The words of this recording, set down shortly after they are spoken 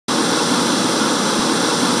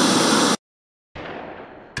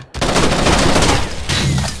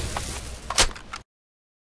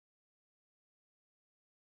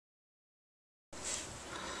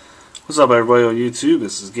What's up, everybody on YouTube?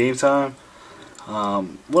 This is Game Time.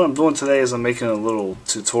 What I'm doing today is I'm making a little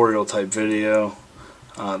tutorial type video.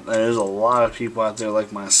 There's a lot of people out there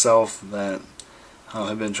like myself that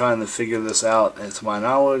have been trying to figure this out, and to my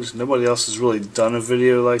knowledge nobody else has really done a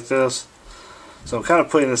video like this, so I'm kind of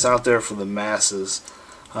putting this out there for the masses.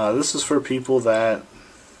 This is for people that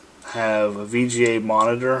have a VGA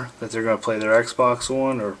monitor that they're going to play their Xbox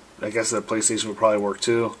on, or I guess their PlayStation would probably work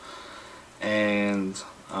too, and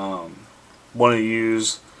want to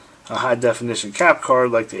use a high definition cap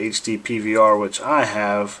card like the HD PVR, which I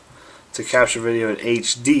have, to capture video in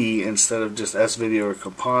HD instead of just S video or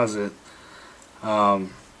composite,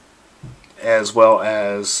 as well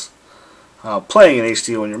as playing in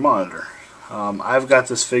HD on your monitor. I've got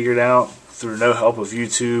this figured out through no help of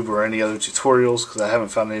YouTube or any other tutorials, because I haven't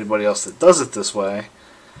found anybody else that does it this way.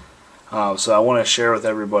 So I want to share with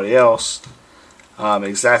everybody else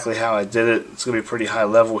exactly how I did it. It's going to be pretty high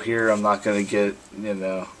level here. I'm not going to get, I'm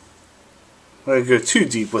not going to go too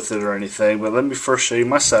deep with it or anything, but let me first show you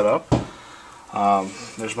my setup.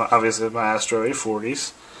 There's obviously my Astro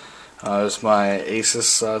A40s. There's my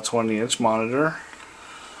Asus 20-inch monitor,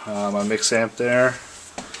 my mix amp there.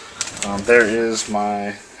 There is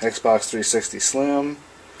my Xbox 360 Slim,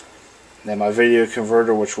 and my video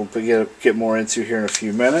converter, which we'll get more into here in a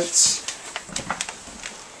few minutes.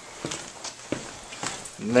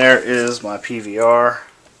 And there is my PVR.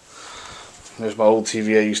 There's my old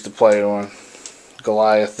TV I used to play on,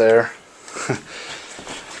 Goliath there.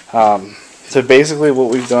 So basically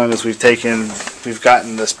what we've done is we've gotten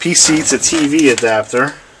this PC to TV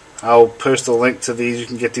adapter. I'll post a link to these. You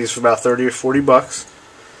can get these for about 30 or 40 bucks.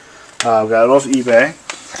 I've got it off eBay.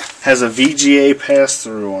 Has a VGA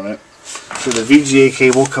pass-through on it. So the VGA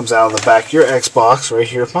cable comes out of the back of your Xbox right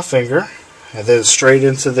here with my finger, and then straight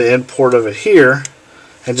into the in port of it here,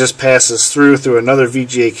 and just passes through another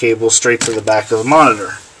VGA cable straight to the back of the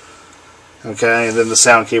monitor. Okay, and then the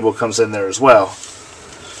sound cable comes in there as well.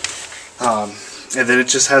 And then it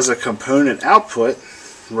just has a component output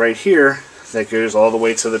right here that goes all the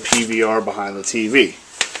way to the PVR behind the TV,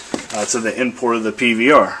 to the in port of the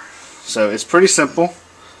PVR. So it's pretty simple.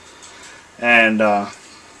 And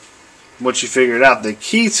what you figured out, the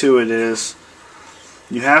key to it is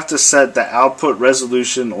you have to set the output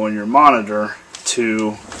resolution on your monitor to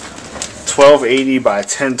 1280 by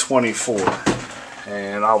 1024.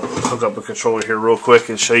 And I'll hook up a controller here real quick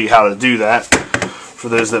and show you how to do that for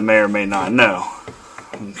those that may or may not know.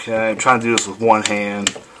 Okay, I'm trying to do this with one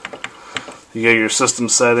hand. You get your system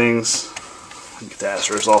settings. Get the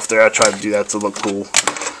asterisk off there. I tried to do that to look cool,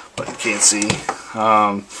 but you can't see.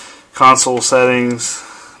 Console settings,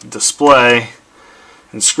 display,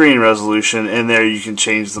 and screen resolution. In there you can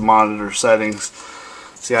change the monitor settings.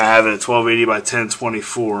 See, I have it at 1280 by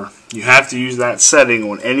 1024. You have to use that setting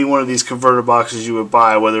on any one of these converter boxes you would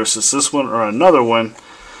buy, whether it's just this one or another one,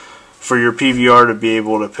 for your PVR to be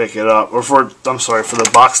able to pick it up, or for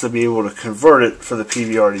the box to be able to convert it for the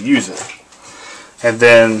PVR to use it. And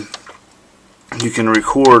then you can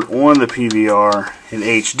record on the PVR in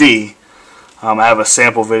HD. I have a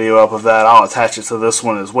sample video up of that. I'll attach it to this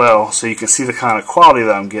one as well, so you can see the kind of quality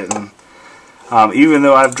that I'm getting. Even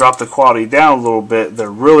though I've dropped the quality down a little bit, there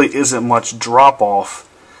really isn't much drop off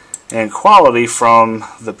in quality from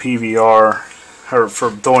the PVR, or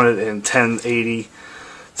from doing it in 1080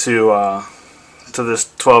 to this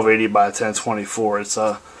 1280 by 1024. It's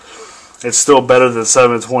still better than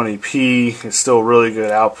 720p. It's still really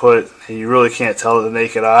good output, and you really can't tell with the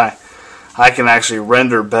naked eye. I can actually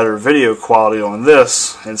render better video quality on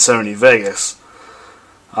this in Sony Vegas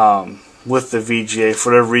with the VGA.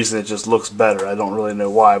 For whatever reason, it just looks better. I don't really know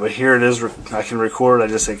why, but here it is. I can record. I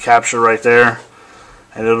just say capture right there,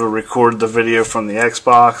 and it'll record the video from the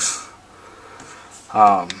Xbox.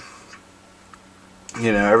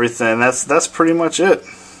 Everything. That's pretty much it.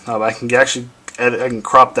 I can actually edit. I can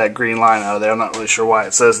crop that green line out of there. I'm not really sure why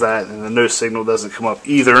it says that, and the no signal doesn't come up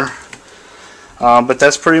either. But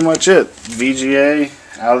that's pretty much it. VGA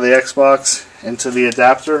out of the Xbox into the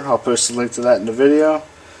adapter. I'll post a link to that in the video.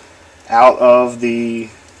 Out of the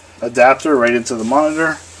adapter right into the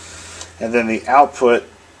monitor, and then the output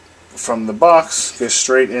from the box goes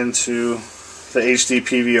straight into the HD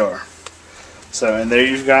PVR. So, and there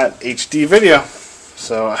you've got HD video.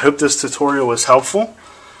 So I hope this tutorial was helpful.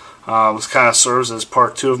 This kind of serves as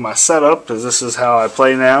part 2 of my setup, because this is how I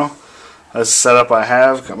play now. That's the setup I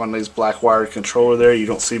have. Got one of these black wired controller there. You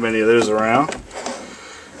don't see many of those around.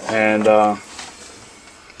 And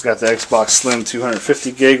got the Xbox Slim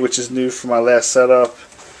 250 gig, which is new for my last setup.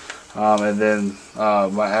 And then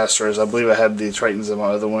my Astros. I believe I had the Tritons in my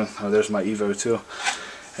other one. Oh, there's my Evo too.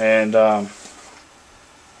 And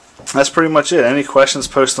that's pretty much it. Any questions,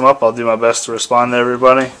 post them up. I'll do my best to respond to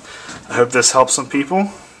everybody. I hope this helps some people,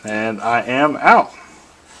 and I am out.